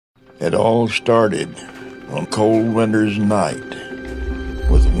It all started on a cold winter's night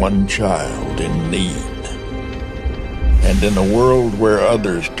with one child in need. And in a world where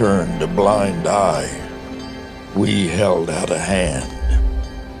others turned a blind eye, we held out a hand.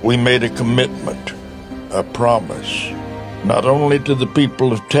 We made a commitment, a promise, not only to the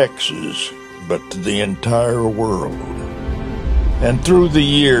people of Texas, but to the entire world. And through the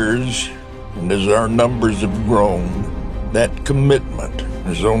years, and as our numbers have grown, that commitment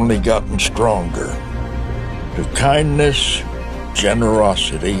has only gotten stronger to kindness,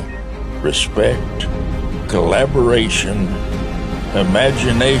 generosity, respect, collaboration,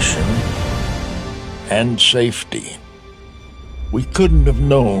 imagination, and safety. We couldn't have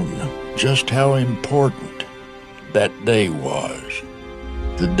known just how important that day was.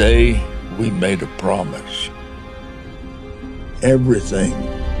 The day we made a promise. Everything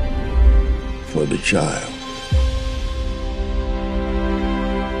for the child.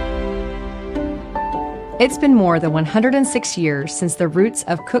 It's been more than 106 years since the roots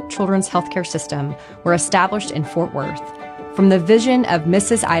of Cook Children's Healthcare System were established in Fort Worth. From the vision of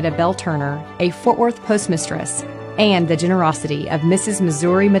Mrs. Ida Bell Turner, a Fort Worth postmistress, and the generosity of Mrs.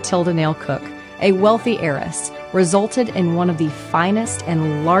 Missouri Matilda Nail Cook, a wealthy heiress, resulted in one of the finest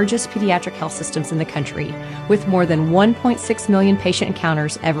and largest pediatric health systems in the country, with more than 1.6 million patient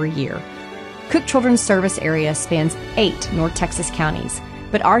encounters every year. Cook Children's service area spans 8 North Texas counties,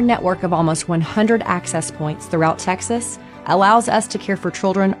 but our network of almost 100 access points throughout Texas allows us to care for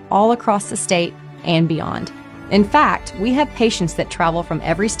children all across the state and beyond. In fact, we have patients that travel from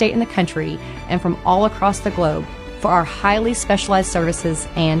every state in the country and from all across the globe for our highly specialized services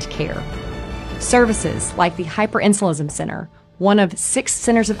and care. Services like the Hyperinsulinism Center, one of 6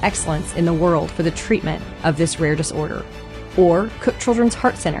 centers of excellence in the world for the treatment of this rare disorder, or Cook Children's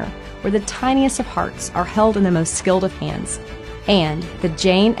Heart Center, where the tiniest of hearts are held in the most skilled of hands, and the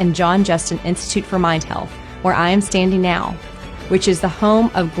Jane and John Justin Institute for Mind Health, where I am standing now, which is the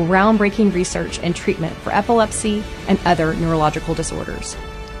home of groundbreaking research and treatment for epilepsy and other neurological disorders.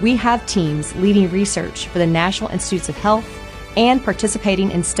 We have teams leading research for the National Institutes of Health and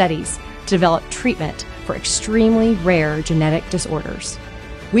participating in studies to develop treatment for extremely rare genetic disorders.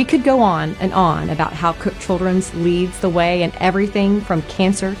 We could go on and on about how Cook Children's leads the way in everything from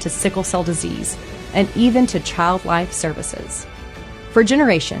cancer to sickle cell disease, and even to child life services. For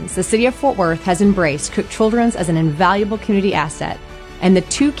generations, the city of Fort Worth has embraced Cook Children's as an invaluable community asset, and the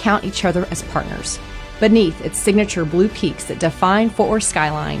two count each other as partners. Beneath its signature blue peaks that define Fort Worth's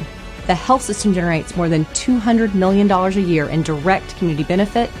skyline, the health system generates more than $200 million a year in direct community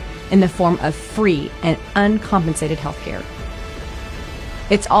benefit in the form of free and uncompensated health care.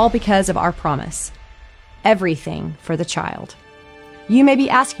 It's all because of our promise. Everything for the child. You may be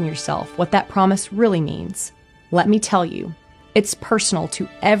asking yourself what that promise really means. Let me tell you. It's personal to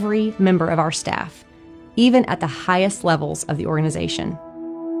every member of our staff, even at the highest levels of the organization.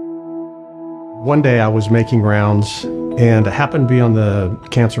 One day I was making rounds and I happened to be on the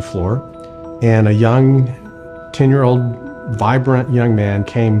cancer floor, and a young 10-year-old vibrant young man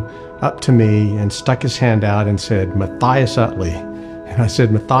came up to me and stuck his hand out and said, "Matthias Utley." And I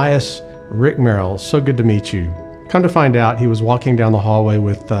said, "Matthias, Rick Merrill, so good to meet you." Come to find out, he was walking down the hallway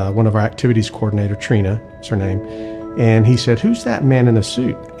with one of our activities coordinator, Trina, is her name. And he said, "Who's that man in the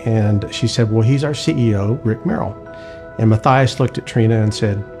suit?" And she said, "Well, he's our CEO, Rick Merrill." And Matthias looked at Trina and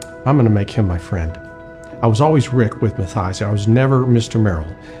said, "I'm going to make him my friend." I was always Rick with Matthias. I was never Mr. Merrill,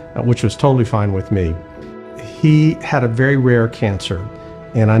 which was totally fine with me. He had a very rare cancer,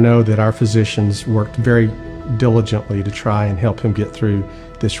 and I know that our physicians worked very diligently to try and help him get through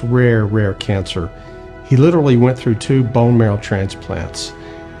this rare cancer. He literally went through 2 bone marrow transplants.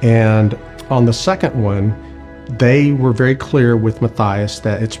 And on the second one, they were very clear with Matthias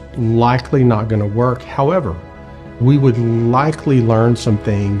that it's likely not going to work. However, we would likely learn some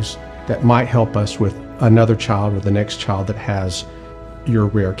things that might help us with another child or the next child that has your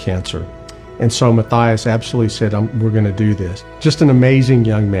rare cancer. And so Matthias absolutely said, we're going to do this. Just an amazing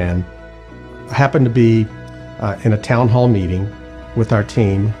young man. I happened to be in a town hall meeting with our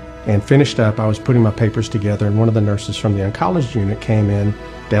team and finished up. I was putting my papers together, and one of the nurses from the oncology unit came in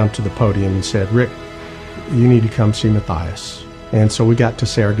down to the podium and said, "Rick, you need to come see Matthias." And so we got to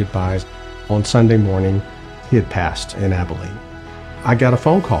say our goodbyes. On Sunday morning, he had passed in Abilene. I got a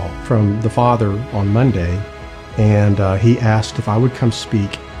phone call from the father on Monday, and he asked if I would come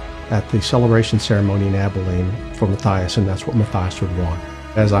speak at the celebration ceremony in Abilene for Matthias, and that's what Matthias would want.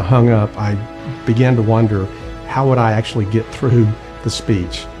 As I hung up, I began to wonder, how would I actually get through the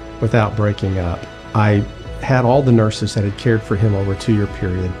speech without breaking up? I had all the nurses that had cared for him over a 2-year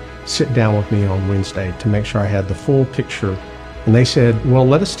period sit down with me on Wednesday to make sure I had the full picture And they said, well,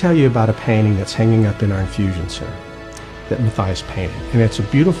 let us tell you about a painting that's hanging up in our infusion center that Matthias painted. And it's a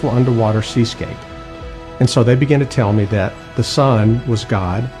beautiful underwater seascape. And so they began to tell me that the sun was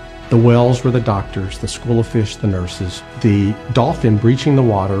God, the whales were the doctors, the school of fish, the nurses, the dolphin breaching the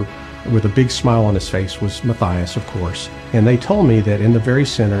water with a big smile on his face was Matthias, of course. And they told me that in the very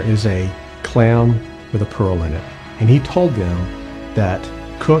center is a clam with a pearl in it. And he told them that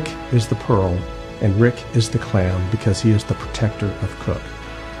Cook is the pearl and Rick is the clam because he is the protector of Cook.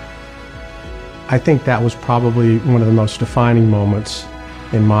 I think that was probably one of the most defining moments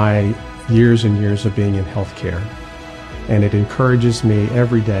in my years and years of being in healthcare. And it encourages me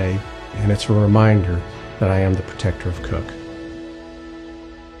every day, and it's a reminder that I am the protector of Cook.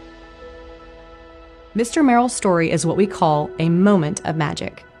 Mr. Merrill's story is what we call a moment of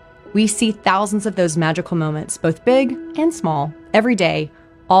magic. We see thousands of those magical moments, both big and small, every day,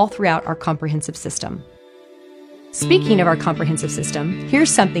 all throughout our comprehensive system. Speaking of our comprehensive system,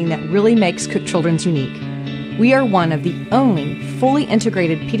 here's something that really makes Cook Children's unique. We are one of the only fully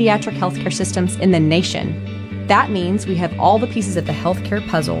integrated pediatric healthcare systems in the nation. That means we have all the pieces of the healthcare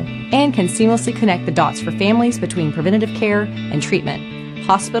puzzle and can seamlessly connect the dots for families between preventative care and treatment,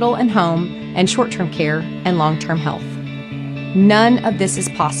 hospital and home, and short-term care and long-term health. None of this is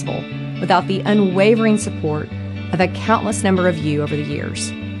possible without the unwavering support of a countless number of you over the years,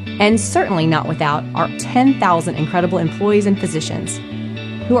 and certainly not without our 10,000 incredible employees and physicians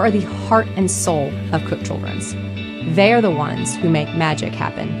who are the heart and soul of Cook Children's. They are the ones who make magic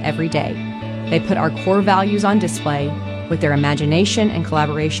happen every day. They put our core values on display with their imagination and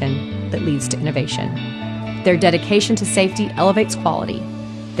collaboration that leads to innovation. Their dedication to safety elevates quality.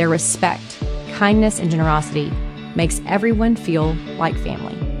 Their respect, kindness, and generosity makes everyone feel like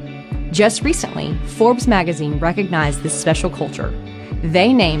family. Just recently, Forbes magazine recognized this special culture.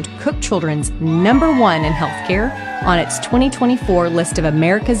 They named Cook Children's #1 in healthcare on its 2024 list of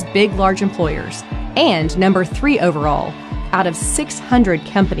America's Big Large Employers and #3 overall out of 600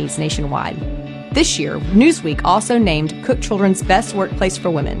 companies nationwide. This year, Newsweek also named Cook Children's Best Workplace for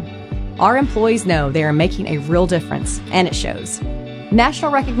Women. Our employees know they are making a real difference, and it shows.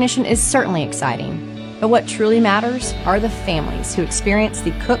 National recognition is certainly exciting, but what truly matters are the families who experience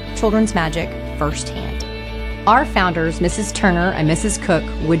the Cook Children's magic firsthand. Our founders, Mrs. Turner and Mrs. Cook,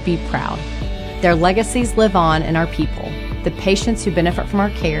 would be proud. Their legacies live on in our people, the patients who benefit from our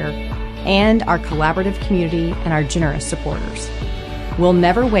care, and our collaborative community and our generous supporters. We'll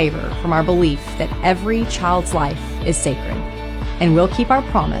never waver from our belief that every child's life is sacred, and we'll keep our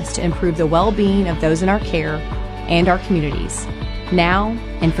promise to improve the well-being of those in our care and our communities, now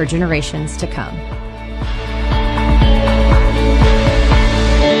and for generations to come.